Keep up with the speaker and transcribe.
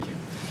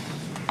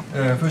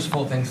First of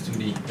all, thanks to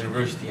the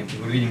university and to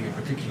Reading in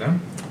particular.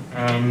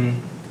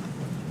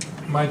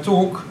 My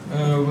talk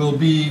will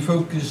be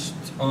focused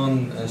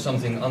on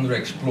something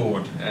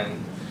underexplored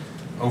and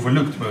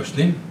overlooked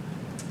mostly,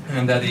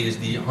 and that is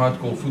the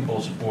hardcore football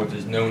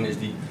supporters known as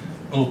the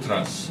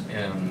ultras.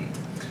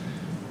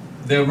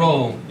 Their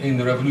role in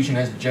the revolution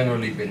has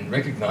generally been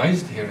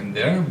recognized here and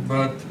there,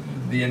 but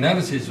the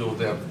analysis of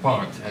their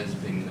part has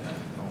been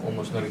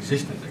almost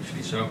non-existent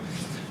actually. So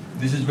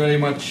this is very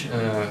much,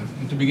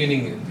 in the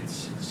beginning,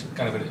 it's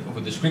kind of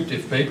a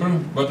descriptive paper,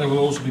 but I will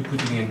also be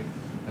putting in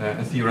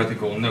a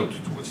theoretical note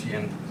towards the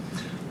end.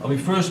 I'll be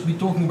first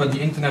talking about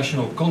the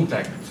international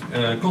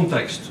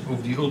context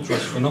of the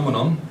ultras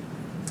phenomenon,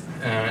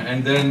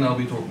 and then I'll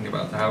be talking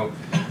about how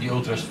the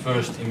ultras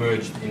first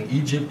emerged in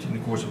Egypt in the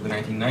course of the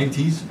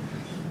 1990s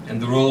and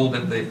the role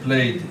that they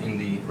played in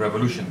the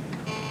revolution.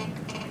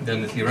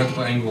 Then the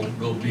theoretical angle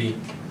will be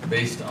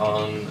based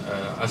on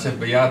Asef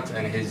Bayat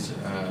and his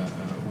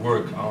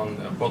work on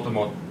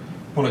bottom-up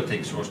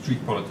politics or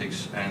street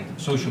politics and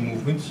social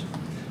movements.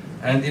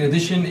 And in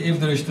addition, if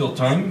there is still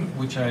time,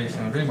 which I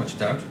very much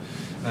doubt,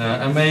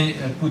 I may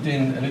put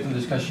in a little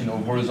discussion of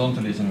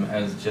horizontalism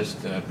as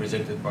just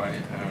presented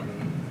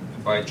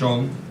by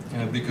John,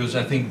 because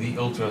I think the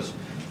ultras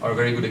are a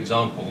very good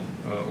example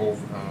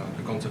of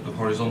the concept of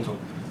horizontal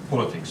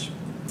politics.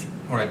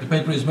 All right, the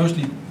paper is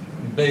mostly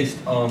based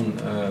on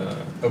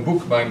a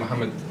book by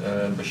Mohammed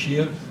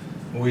Bashir,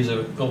 who is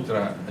an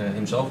ultra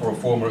himself, or a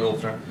former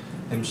ultra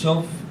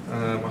himself,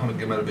 Mohammed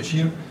Gamal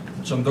Bashir,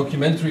 some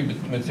documentary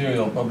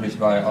material published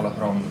by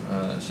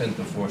Al-Ahram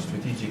Center for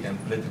Strategic and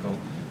Political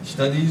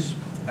Studies,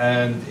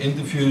 and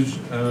interviews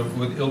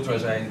with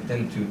ultras I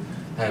intend to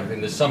have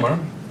in the summer,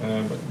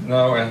 but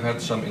now I've had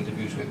some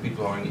interviews with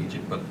people who are in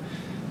Egypt, but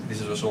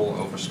this was all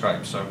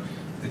overscribed, so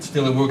it's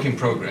still a work in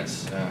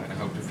progress. I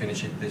hope to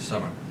finish it this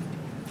summer.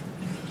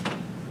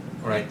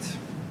 All right.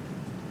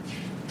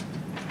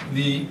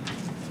 The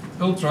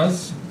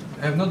ultras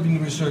have not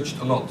been researched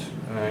a lot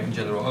in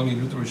general. Only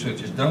little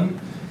research is done.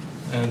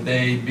 And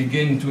they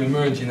begin to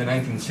emerge in the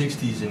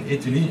 1960s in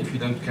Italy, if you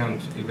don't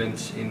count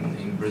events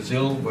in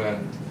Brazil, where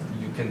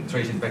you can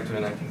trace it back to the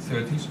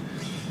 1930s.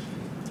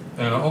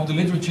 Of the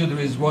literature, there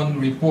is one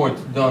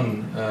report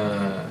done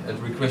at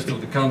the request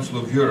of the Council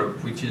of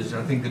Europe, which is,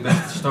 I think, the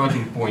best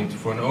starting point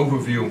for an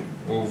overview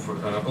of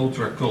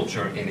ultra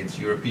culture in its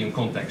European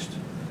context.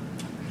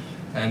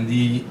 And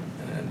the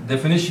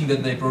definition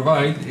that they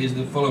provide is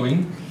the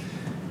following.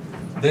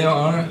 They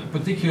are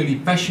particularly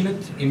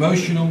passionate,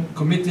 emotional,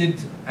 committed,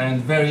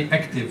 and very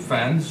active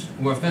fans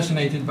who are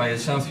fascinated by a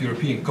South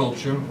European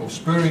culture of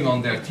spurring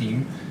on their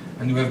team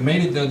and who have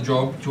made it their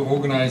job to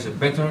organize a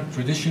better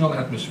traditional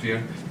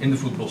atmosphere in the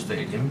football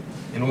stadium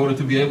in order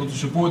to be able to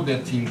support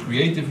their team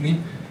creatively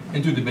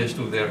and to the best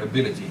of their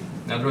ability.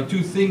 Now, there are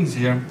two things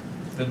here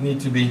that need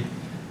to be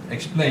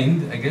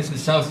explained. I guess the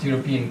South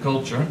European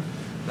culture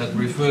that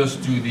refers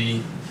to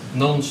the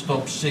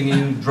non-stop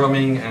singing,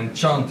 drumming and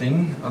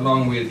chanting,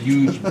 along with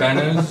huge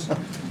banners,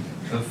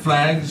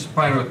 flags,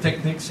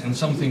 pyrotechnics, and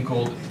something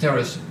called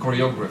terrace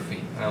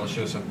choreography. I'll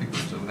show some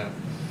pictures of that.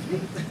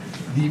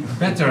 The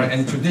better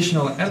and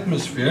traditional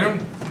atmosphere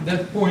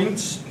that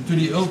points to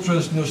the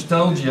ultras'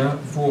 nostalgia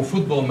for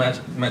football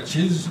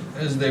matches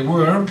as they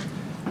were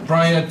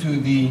prior to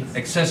the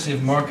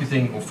excessive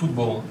marketing of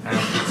football and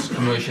its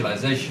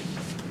commercialization.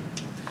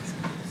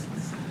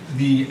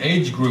 The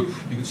age group,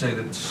 you could say,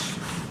 that's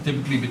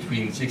typically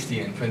between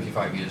 16 and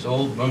 25 years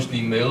old,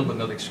 mostly male but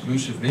not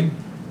exclusively.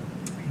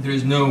 There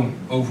is no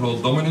overall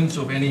dominance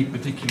of any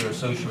particular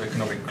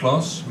socio-economic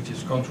class, which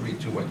is contrary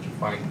to what you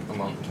find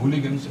among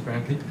hooligans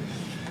apparently.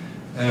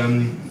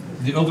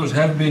 The ultras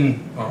have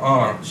been or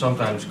are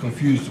sometimes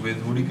confused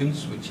with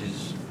hooligans, which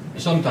is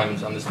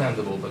sometimes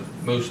understandable but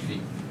mostly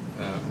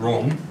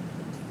wrong.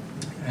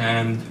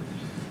 And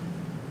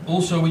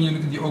also when you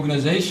look at the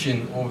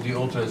organization of the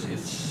ultras,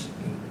 it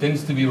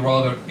tends to be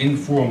rather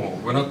informal.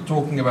 We're not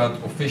talking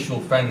about official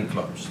fan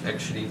clubs.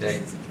 Actually,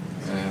 they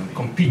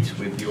compete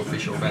with the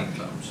official fan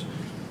clubs.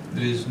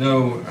 There is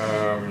no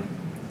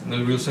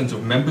real sense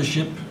of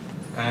membership,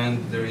 and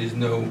there is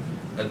no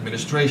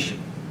administration.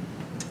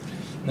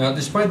 Now,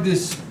 despite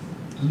this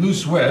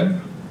loose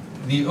web,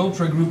 the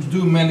ultra groups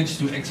do manage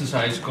to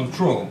exercise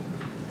control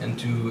and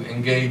to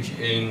engage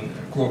in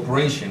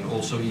cooperation,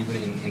 also even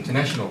in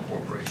international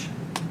cooperation.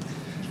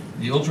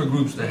 The ultra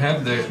groups, they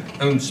have their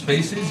own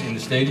spaces in the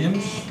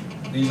stadiums.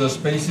 These are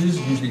spaces,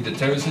 usually the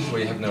terraces,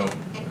 where you have no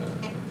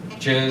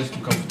chairs to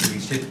comfortably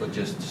sit, but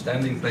just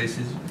standing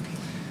places.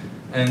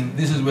 And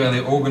this is where they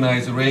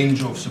organize a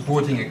range of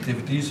supporting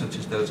activities, such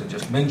as those I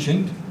just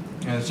mentioned,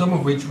 some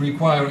of which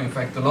require, in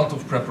fact, a lot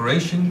of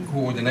preparation,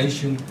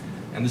 coordination,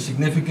 and a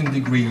significant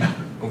degree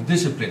of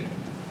discipline.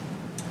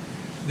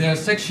 Their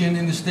section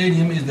in the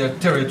stadium is their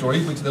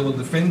territory, which they will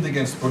defend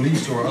against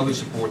police or other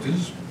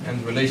supporters,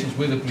 and relations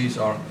with the police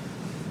are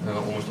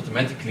almost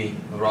automatically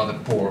rather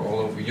poor. All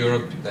over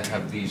Europe, they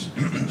have these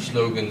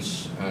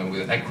slogans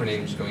with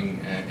acronyms going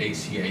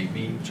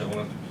ACAB, which I will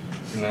not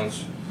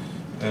pronounce,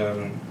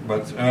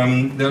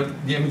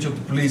 The image of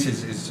the police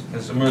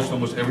has emerged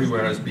almost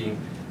everywhere as being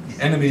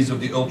the enemies of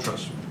the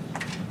ultras.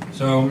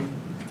 So,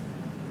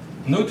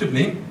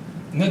 notably,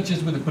 not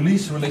just with the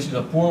police relations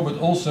are poor, but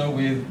also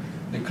with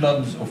the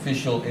club's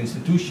official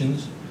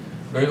institutions,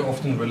 very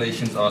often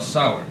relations are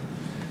sour.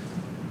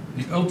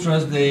 The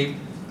ultras, they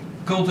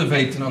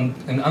cultivate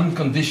an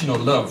unconditional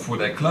love for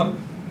their club,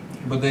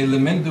 but they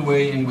lament the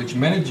way in which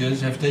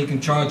managers have taken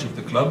charge of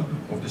the club,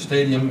 of the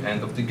stadium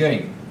and of the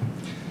game.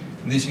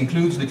 This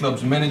includes the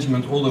club's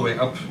management all the way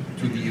up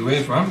to the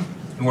UEFA,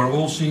 who are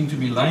all seen to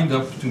be lined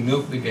up to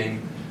milk the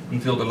game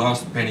until the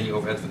last penny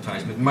of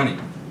advertisement money.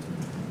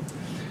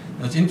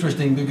 That's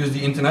interesting because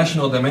the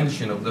international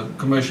dimension of the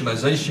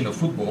commercialization of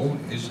football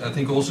is, I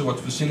think, also what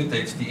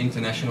facilitates the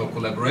international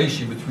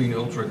collaboration between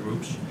ultra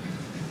groups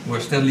who are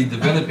steadily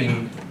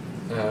developing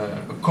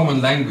a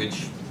common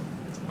language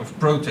of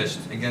protest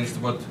against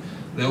what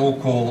they all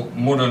call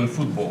modern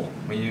football.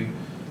 When you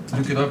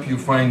look it up, you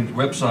find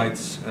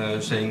websites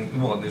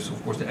saying, well, there's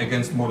of course the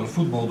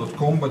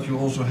againstmodernfootball.com, but you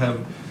also have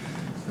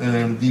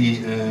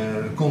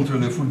the Contre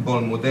le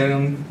Football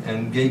Modern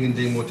and Gegen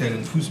den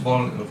modernen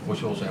Fußball, and of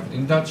course you also have it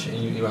in Dutch, and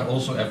you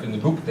also have in the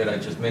book that I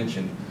just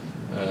mentioned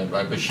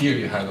by Bashir,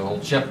 you have a whole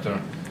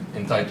chapter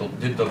entitled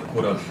ضد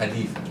الكرة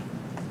الحديثة.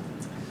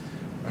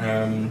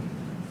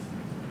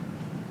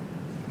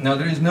 Now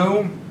there is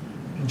no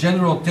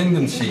general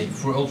tendency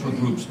for ultra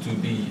groups to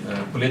be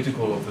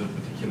political of a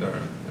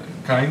particular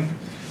kind,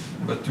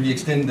 but to the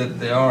extent that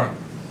they are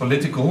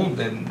political,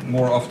 then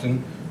more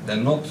often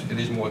than not, it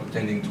is more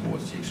tending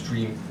towards the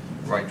extreme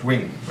right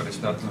wing, but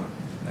it's not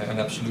an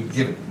absolute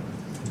given.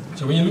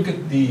 So when you look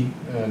at the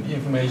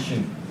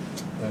information,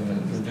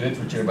 the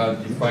literature about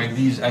it, you find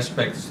these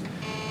aspects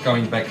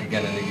coming back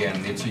again and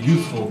again. It's a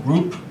youthful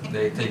group.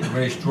 They take a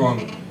very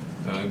strong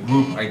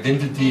group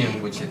identity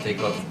in which they take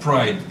a lot of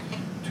pride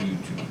to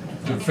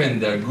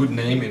defend their good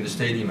name in the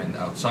stadium and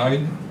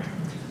outside.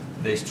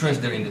 They stress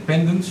their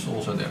independence,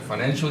 also their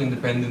financial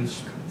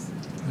independence.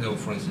 So,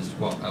 for instance,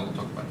 well, I will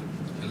talk about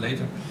it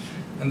later.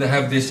 And they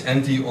have this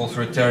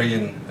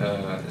anti-authoritarian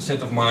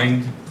set of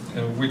mind,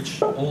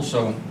 which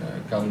also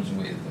comes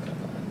with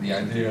the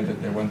idea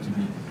that they want to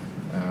be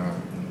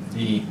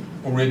the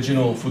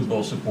original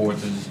football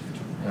supporters.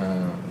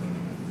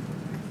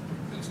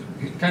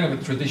 It's kind of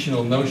a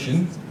traditional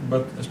notion,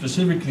 but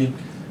specifically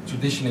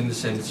tradition in the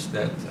sense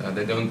that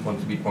they don't want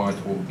to be part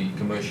of the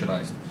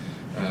commercialized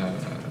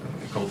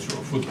culture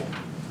of football.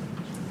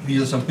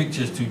 These are some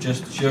pictures to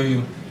just show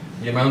you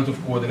the amount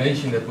of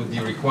coordination that would be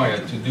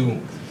required to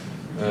do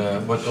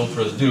what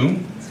ultras do.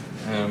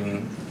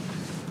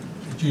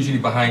 It's usually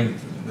behind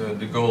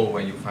the goal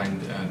where you find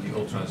the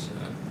ultras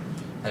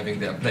having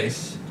their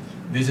place.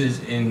 This is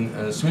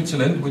in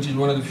Switzerland, which is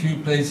one of the few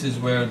places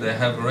where they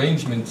have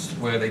arrangements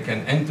where they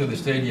can enter the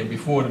stadium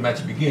before the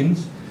match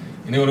begins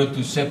in order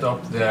to set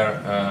up their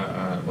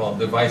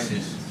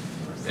devices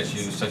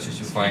such as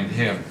you find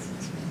here.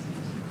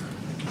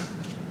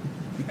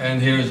 And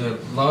here's a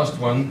last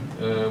one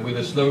with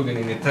a slogan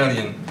in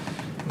Italian,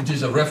 which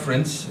is a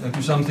reference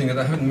to something that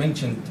I haven't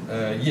mentioned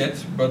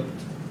yet, but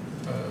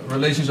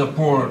relations are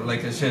poor,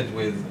 like I said,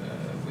 with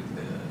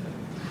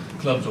the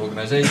club's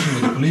organization,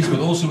 with the police, but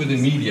also with the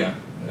media.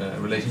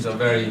 Relations are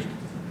very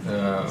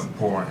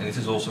poor, and this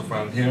is also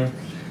found here.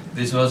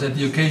 This was at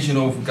the occasion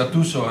of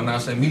Gattuso, an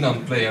AC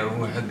Milan player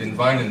who had been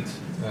violent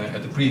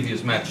at the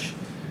previous match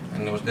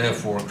and was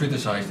therefore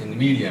criticized in the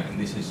media, and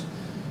this is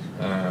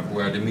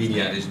where the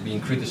media is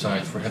being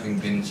criticized for having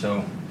been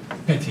so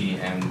petty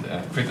and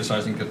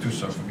criticizing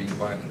Gattuso for being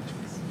violent.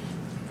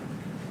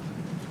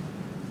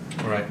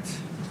 All right.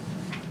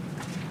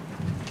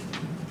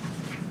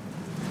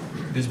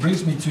 This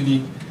brings me to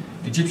the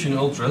Egyptian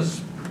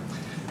ultras.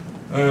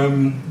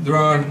 There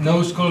are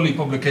no scholarly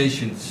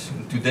publications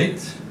to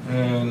date.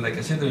 Like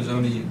I said, there's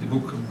only the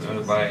book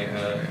by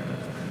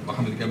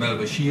Mohammed Gamal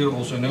Bashir,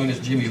 also known as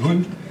Jimmy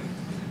Hood,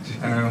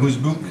 whose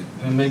book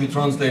may be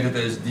translated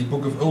as The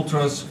Book of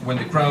Ultras When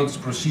the Crowds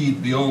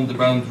Proceed Beyond the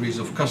Boundaries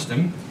of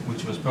Custom,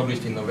 which was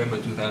published in November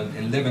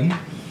 2011.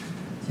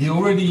 He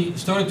already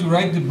started to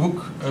write the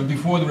book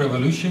before the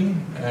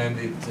revolution, and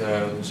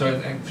so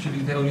it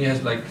actually only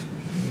has like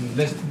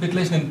a bit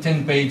less than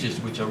 10 pages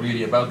which are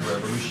really about the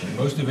revolution.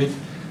 Most of it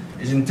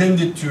is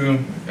intended to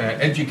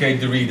educate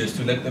the readers,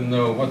 to let them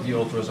know what the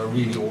ultras are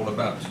really all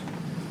about.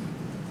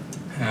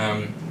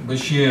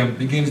 Bashir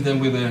begins then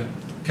with a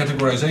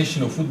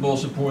categorization of football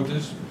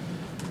supporters,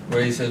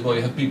 where he says, well,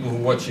 you have people who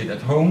watch it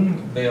at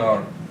home, they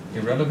are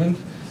irrelevant.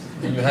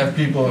 And you have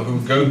people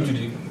who go to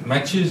the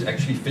matches,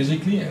 actually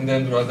physically, and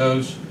then there are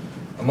those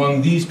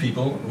among these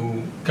people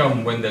who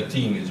come when their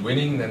team is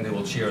winning, then they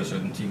will cheer a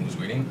certain team who's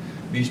winning.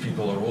 These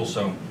people are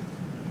also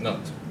not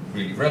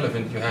really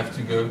relevant. You have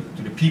to go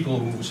to the people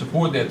who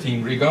support their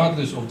team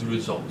regardless of the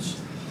results.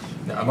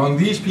 Now, among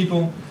these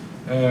people,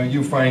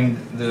 you find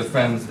the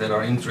fans that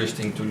are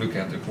interesting to look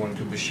at, according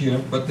to Bashir,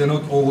 but they're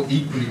not all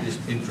equally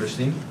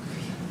interesting.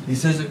 He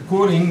says,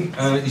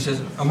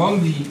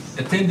 among the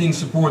attending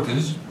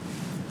supporters,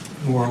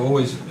 who are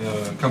always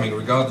coming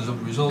regardless of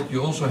the result,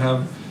 you also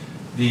have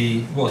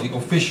the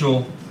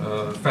official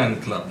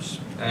fan clubs.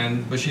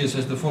 And Bashir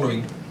says the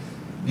following: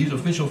 these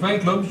official fan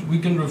clubs, we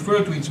can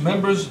refer to its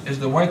members as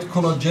the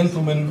white-collar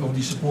gentlemen of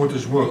the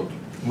supporters' world,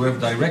 who have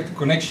direct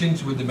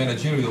connections with the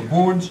managerial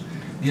boards,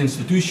 the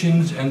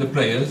institutions and the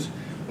players,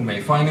 who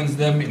may finance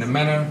them in a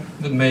manner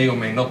that may or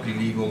may not be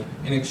legal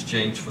in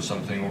exchange for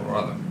something or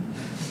other.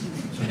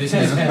 So this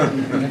is...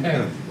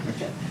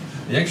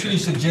 He actually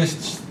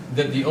suggests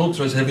that the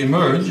ultras have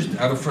emerged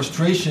out of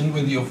frustration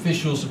with the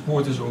official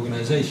supporters'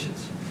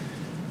 organizations.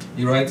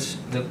 He writes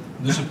that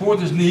the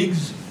supporters'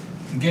 leagues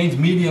gained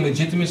media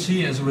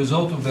legitimacy as a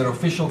result of their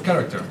official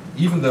character,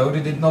 even though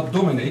they did not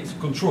dominate,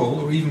 control,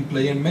 or even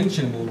play a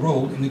mentionable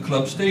role in the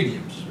club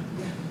stadiums.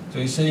 So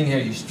he's saying here,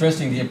 he's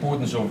stressing the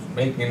importance of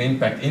making an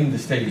impact in the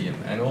stadium,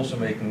 and also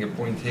making a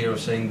point here of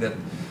saying that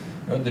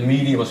the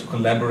media was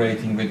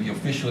collaborating with the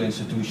official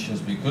institutions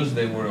because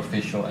they were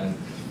official, and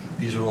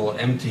these are all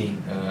empty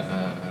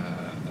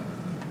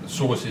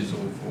sources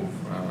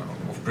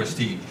of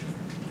prestige.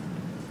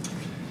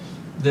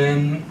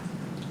 Then,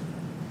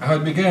 how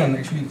it began,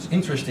 actually, it's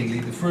interestingly,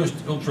 the first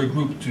ultra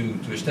group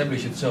to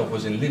establish itself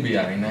was in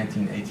Libya in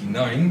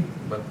 1989,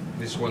 but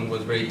this one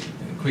was very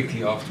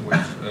quickly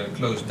afterwards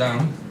closed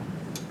down.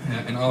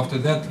 And after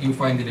that, you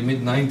find in the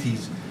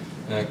mid-90s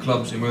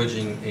clubs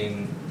emerging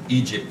in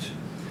Egypt,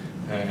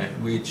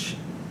 which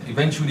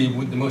eventually,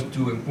 the most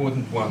two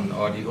important one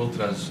are the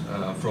ultras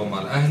from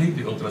Al-Ahli,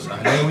 the ultras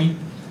Ahlawi,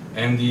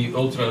 and the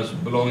ultras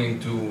belonging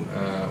to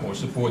or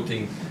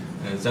supporting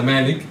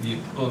Zamalek,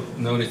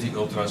 known as the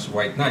ultras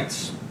White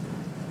Knights.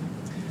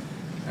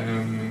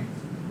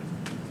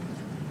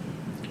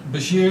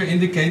 Bashir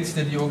indicates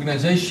that the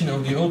organization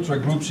of the ultra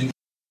groups in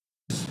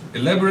is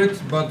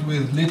elaborate, but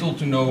with little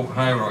to no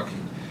hierarchy.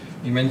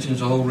 He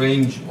mentions a whole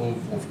range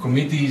of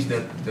committees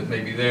that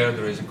may be there.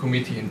 There is a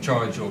committee in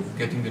charge of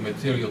getting the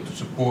material to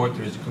support.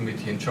 There is a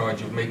committee in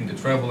charge of making the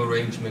travel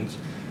arrangements.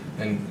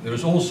 And there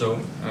is also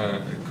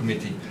a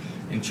committee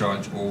in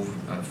charge of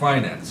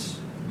finance.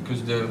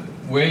 Because the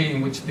way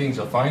in which things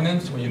are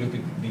financed, when you look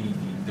at the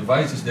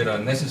devices that are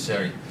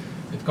necessary,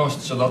 it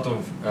costs a lot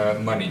of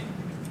money.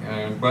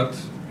 But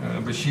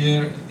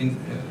Bashir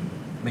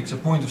makes a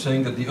point of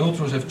saying that the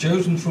ultras have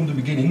chosen from the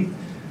beginning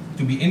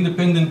to be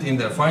independent in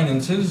their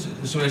finances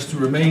so as to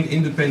remain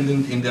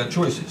independent in their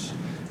choices,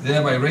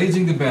 thereby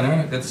raising the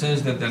banner that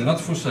says that they're not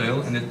for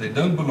sale and that they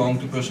don't belong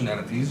to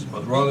personalities,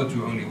 but rather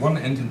to only one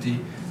entity,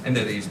 and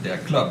that is their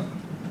club.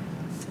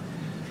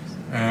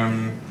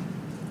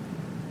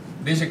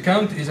 This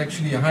account is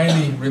actually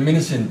highly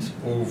reminiscent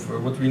of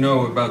what we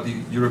know about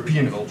the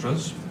European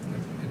ultras.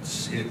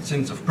 Its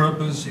sense of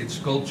purpose, its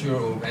culture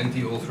of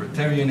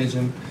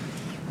anti-authoritarianism,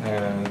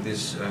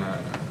 this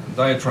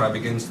diatribe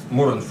against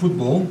modern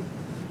football.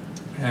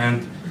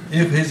 And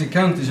if his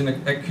account is an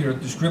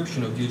accurate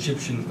description of the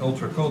Egyptian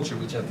ultra culture,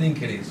 which I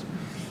think it is,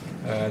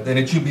 then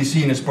it should be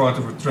seen as part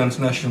of a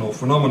transnational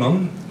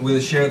phenomenon with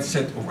a shared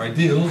set of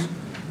ideals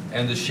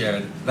and a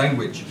shared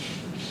language.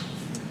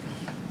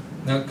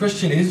 Now the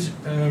question is,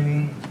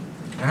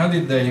 how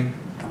did they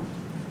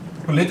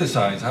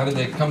politicize? How did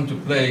they come to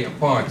play a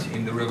part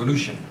in the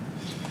revolution?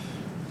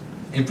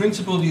 In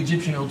principle, the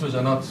Egyptian ultras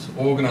are not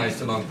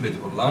organized along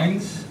political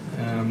lines.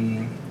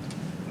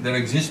 Their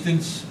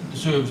existence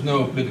serves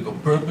no political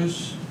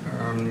purpose.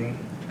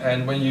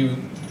 And when you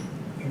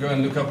go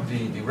and look up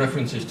the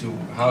references to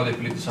how they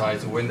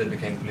politicized or when they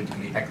became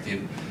politically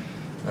active,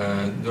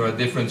 there are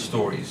different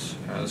stories.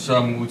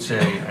 Some would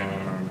say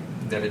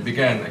that it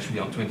began actually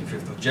on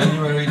 25th of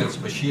January. That's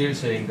Bashir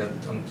saying that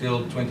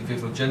until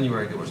 25th of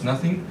January there was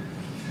nothing.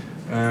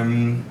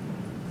 And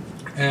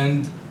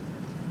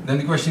then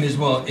the question is,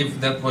 well, if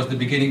that was the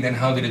beginning, then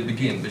how did it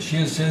begin?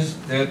 Bashir says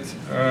that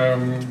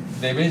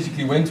they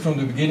basically went from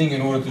the beginning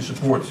in order to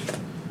support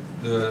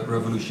the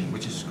revolution,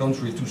 which is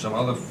contrary to some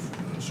other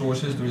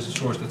sources. There is a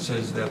source that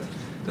says that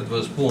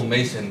was Paul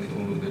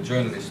Mason, the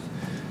journalist,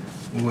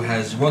 who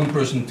has one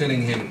person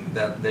telling him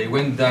that they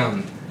went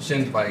down,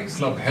 sent by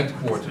club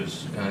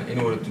headquarters in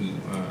order to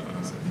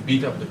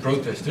beat up the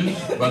protesters,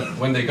 but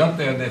when they got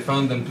there, they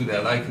found them to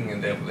their liking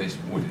and therefore they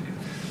supported it.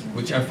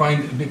 Which I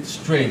find a bit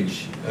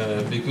strange,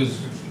 because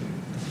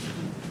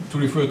to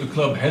refer to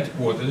club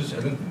headquarters,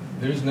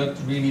 there is not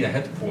really a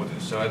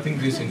headquarters. So I think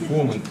this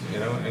informant,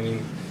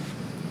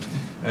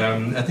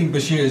 I think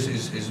Bashir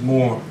is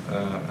more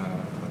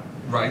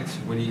right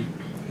when he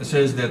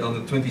says that on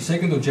the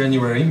 22nd of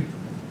January,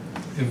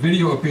 a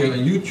video appeared on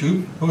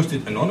YouTube,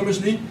 posted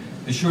anonymously,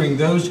 assuring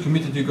those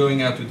committed to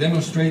going out to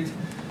demonstrate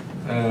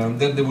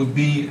that there would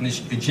be an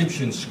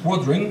Egyptian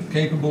squadron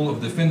capable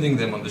of defending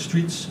them on the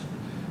streets.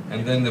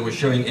 And then they were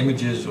showing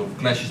images of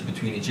clashes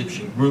between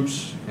Egyptian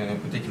groups, in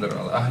particular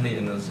Al-Ahli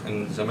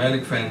and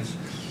Zamalek fans,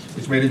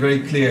 which made it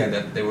very clear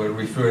that they were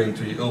referring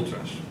to the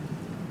ultras.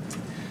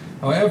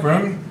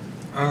 However,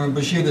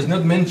 Bashir does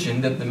not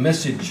mention that the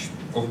message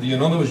of the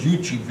anonymous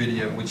YouTube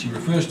video, which he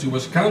refers to,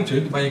 was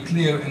countered by a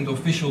clear and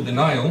official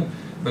denial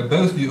by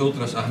both the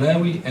ultras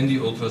Ahlawi and the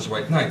ultras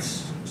White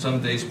Knights, some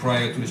days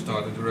prior to the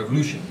start of the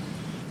revolution.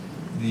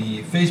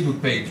 The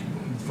Facebook page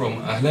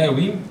from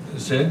Ahlawi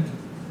said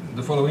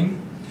the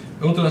following.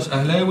 Ultras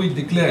Ahlawi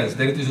declares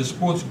that it is a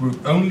sports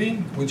group only,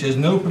 which has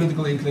no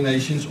political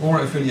inclinations or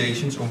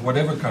affiliations of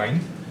whatever kind.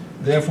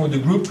 Therefore, the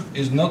group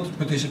is not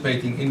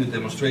participating in the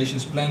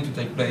demonstrations planned to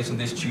take place on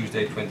this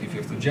Tuesday,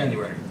 25th of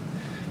January.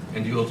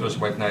 And the Ultras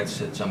White Knights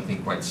said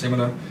something quite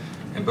similar,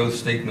 and both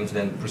statements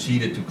then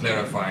proceeded to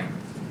clarify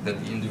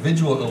that the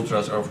individual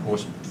ultras are, of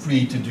course,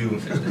 free to do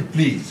as they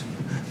please.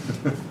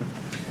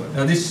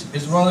 Now, this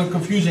is rather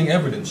confusing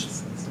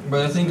evidence,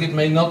 but I think it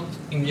may not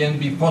in the end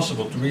be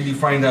possible to really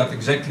find out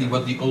exactly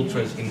what the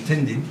ultras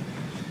intended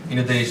in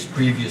the days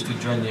previous to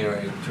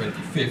January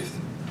 25th,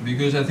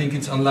 because I think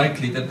it's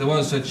unlikely that there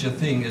was such a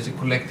thing as a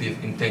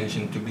collective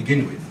intention to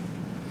begin with.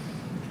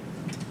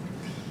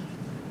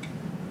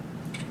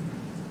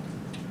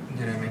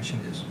 Did I mention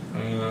this?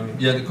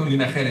 Yeah, the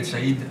Kulina Khaled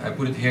Said, I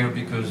put it here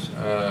because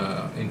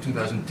in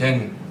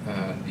 2010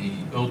 the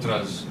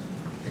ultras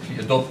actually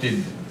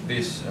adopted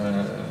this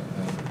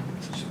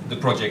the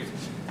project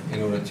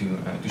in order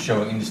to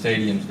show in the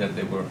stadiums that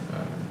they were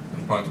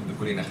part of the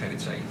Kulina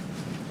Khaled Said.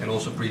 And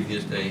also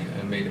previous they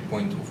made a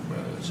point of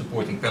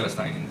supporting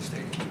Palestine in the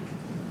stadium.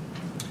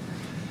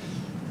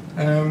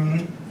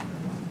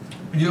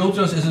 The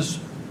ultras is a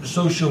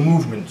social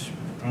movement.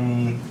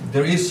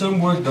 There is some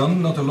work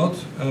done, not a lot,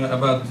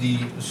 about the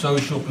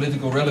social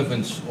political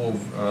relevance of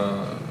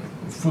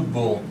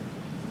football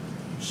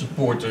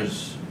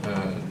supporters,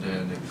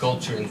 the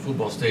culture in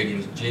football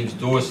stadiums. James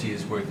Dorsey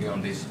is working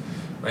on this.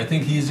 But I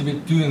think he's a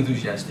bit too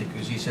enthusiastic,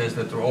 because he says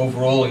that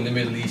overall in the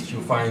Middle East you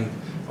find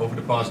over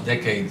the past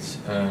decades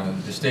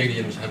the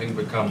stadiums having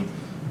become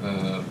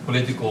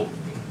political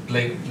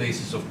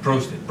places of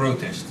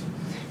protest,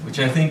 which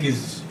I think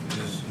is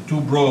too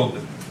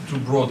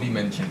broadly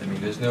mentioned. I mean,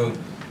 there's no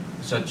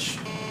such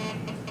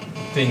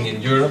thing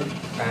in Europe,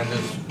 and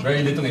there's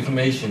very little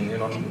information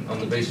on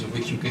the basis of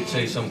which you could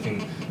say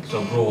something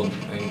so broad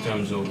in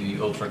terms of the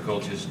ultra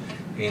cultures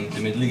in the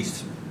Middle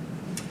East.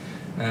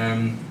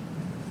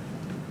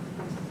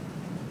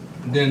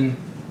 Then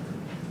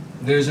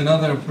there's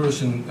another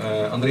person,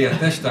 Andrea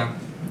Testa,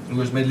 who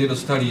has made a little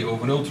study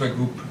of an ultra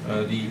group,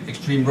 the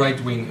extreme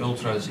right-wing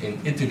ultras in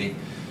Italy,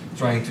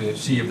 trying to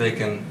see if they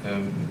can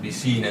be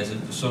seen as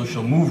a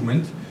social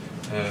movement,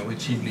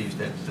 which he believes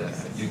that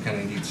you can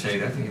indeed say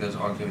that. He does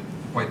argue it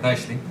quite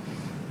nicely.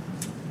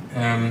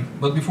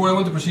 But before I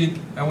want to proceed,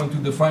 I want to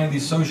define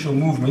this social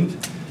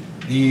movement.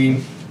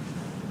 The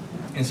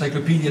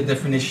encyclopedia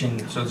definition,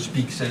 so to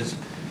speak, says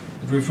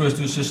it refers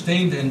to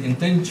sustained and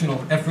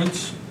intentional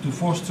efforts to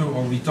foster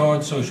or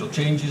retard social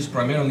changes,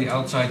 primarily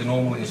outside the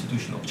normal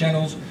institutional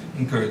channels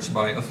encouraged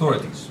by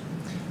authorities.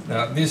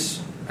 Now,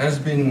 this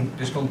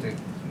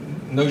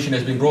notion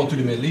has been brought to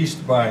the Middle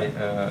East by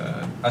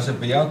Asad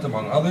Bayat,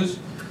 among others,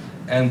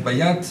 and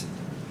Bayat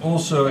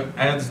also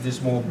adds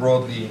this more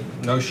broadly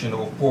notion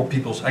of poor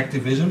people's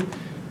activism,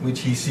 which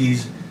he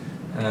sees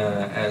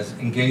as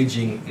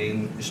engaging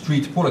in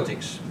street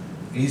politics.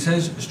 He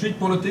says street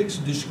politics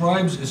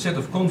describes a set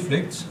of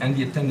conflicts and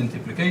the attendant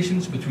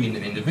implications between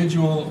an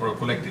individual or a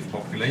collective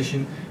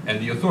population and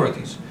the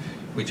authorities,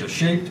 which are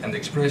shaped and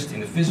expressed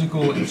in the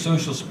physical and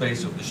social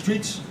space of the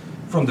streets,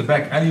 from the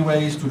back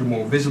alleyways to the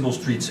more visible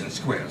streets and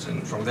squares.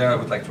 And from there I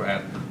would like to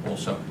add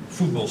also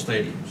football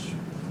stadiums.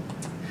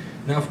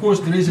 Now, of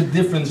course, there is a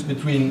difference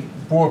between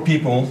poor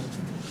people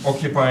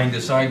occupying the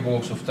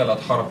sidewalks of Talat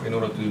Harb in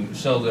order to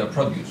sell their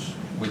produce,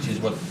 which is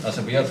what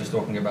Asabiyat is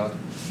talking about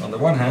on the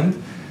one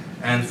hand,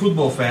 and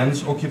football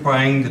fans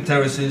occupying the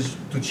terraces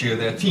to cheer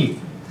their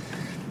team.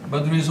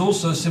 But there is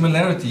also a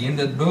similarity in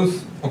that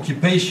both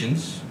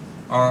occupations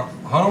are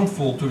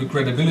harmful to the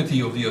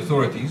credibility of the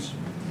authorities.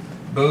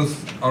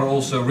 Both are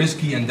also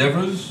risky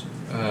endeavors,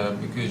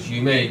 because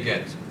you may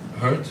get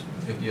hurt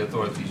if the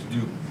authorities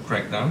do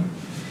crack down.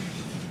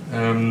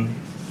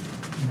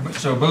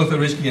 So both are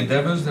risky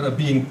endeavors that are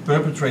being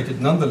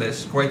perpetrated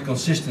nonetheless quite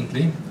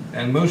consistently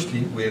and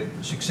mostly with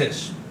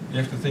success. You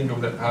have to think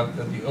of that, how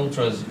that the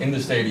ultras in the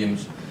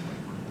stadiums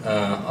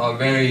are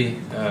very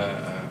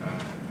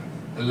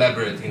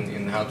elaborate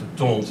in how to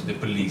taunt the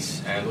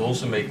police, and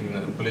also making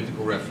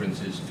political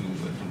references to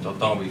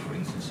Taltawi, for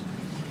instance.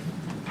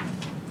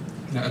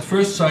 Now, at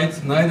first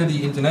sight, neither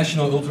the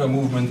international ultra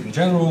movement in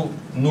general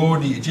nor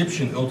the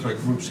Egyptian ultra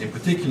groups in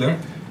particular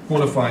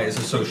qualify as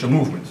a social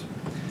movement.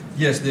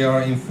 Yes, they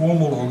are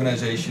informal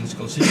organizations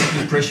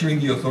consistently pressuring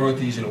the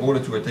authorities in order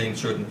to attain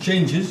certain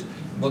changes,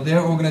 but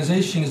their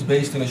organization is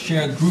based on a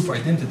shared group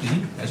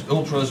identity as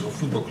ultras of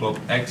football club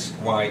X,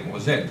 Y, or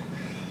Z.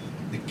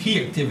 The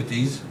key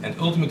activities and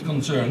ultimate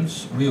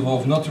concerns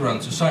revolve not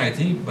around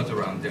society, but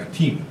around their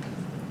team.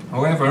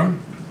 However,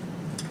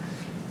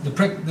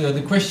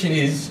 the question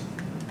is,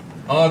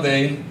 are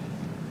they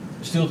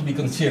still to be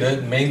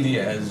considered mainly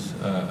as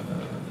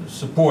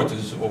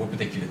supporters of a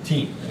particular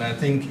team? And I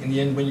think in the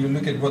end, when you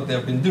look at what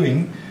they've been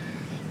doing,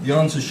 the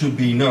answer should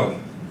be no.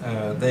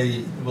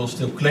 They will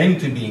still claim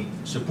to be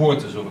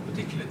supporters of a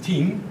particular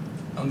team.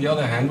 On the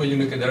other hand, when you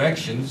look at their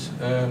actions,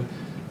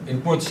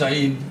 in Port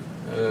Said,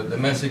 the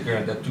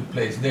massacre that took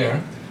place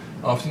there,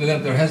 after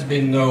that there has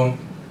been no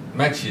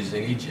matches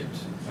in Egypt.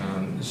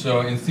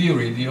 So in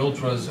theory, the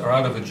ultras are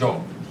out of a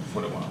job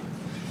for a while.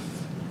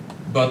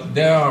 But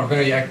they are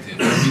very active.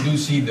 We do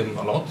see them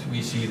a lot.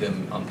 We see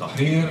them on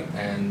Tahrir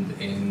and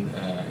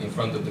in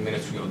front of the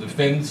Ministry of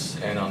Defense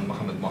and on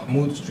Mohammed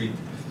Mahmoud Street.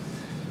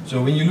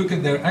 So when you look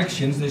at their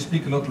actions, they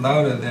speak a lot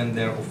louder than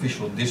their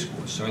official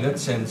discourse. So in that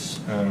sense,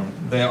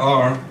 they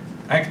are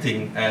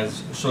acting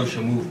as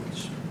social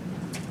movements,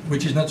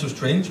 which is not so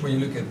strange when you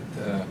look at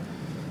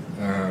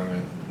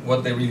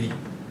what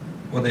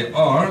they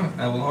are.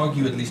 I will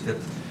argue at least that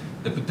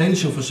the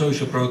potential for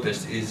social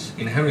protest is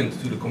inherent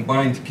to the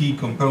combined key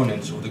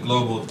components of the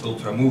global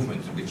ultra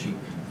movement, which you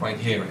find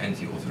here: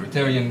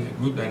 anti-authoritarian,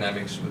 group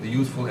dynamics with a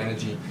youthful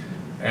energy,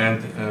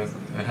 and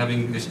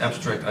having this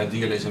abstract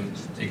idealism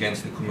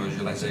against the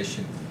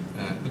commercialization,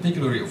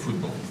 particularly of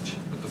football,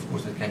 but of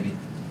course that can be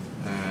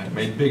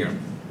made bigger.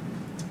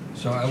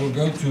 So I will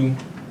go to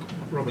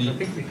Robert, I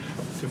think we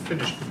have to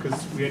finish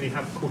because we only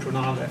have a quarter of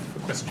an hour left for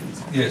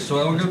questions. Yes, so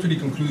I will go to the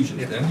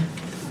conclusions then.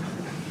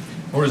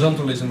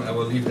 Horizontalism, I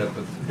will leave that,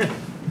 but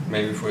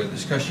maybe for a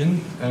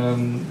discussion.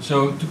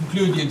 So to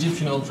conclude, the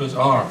Egyptian ultras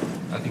are,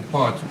 I think,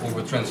 part of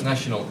a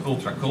transnational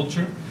ultra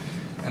culture,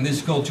 and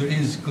this culture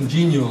is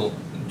congenial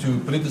to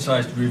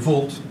politicized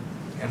revolt,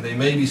 and they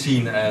may be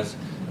seen as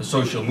a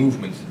social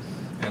movement.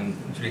 And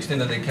to the extent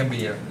that they can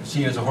be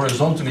seen as a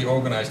horizontally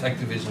organized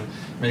activism,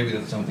 maybe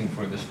that's something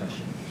for a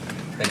discussion.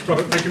 Thank you.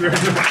 Robert, thank you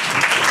very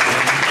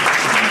much.